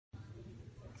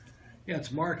Yeah,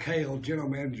 it's Mark Hale, General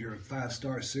Manager of Five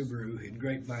Star Subaru in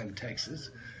Grapevine,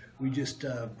 Texas. We just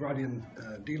brought in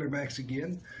DealerMaxx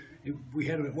again. We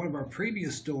had it at one of our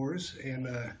previous stores, and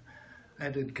I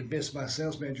had to convince my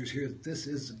sales managers here that this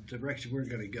is the direction we're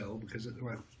going to go, because at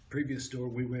my previous store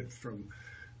we went from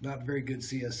not very good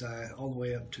CSI all the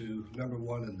way up to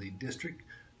 #1 in the district,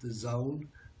 the zone,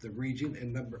 the region,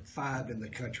 and #5 in the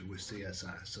country with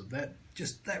CSI. So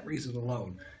that reason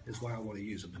alone is why I want to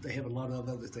use them. But they have a lot of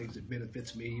other things that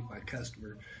benefits me, my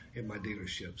customer, and my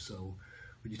dealership. So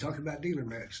when you talk about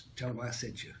DealerMaxx, tell them I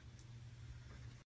sent you.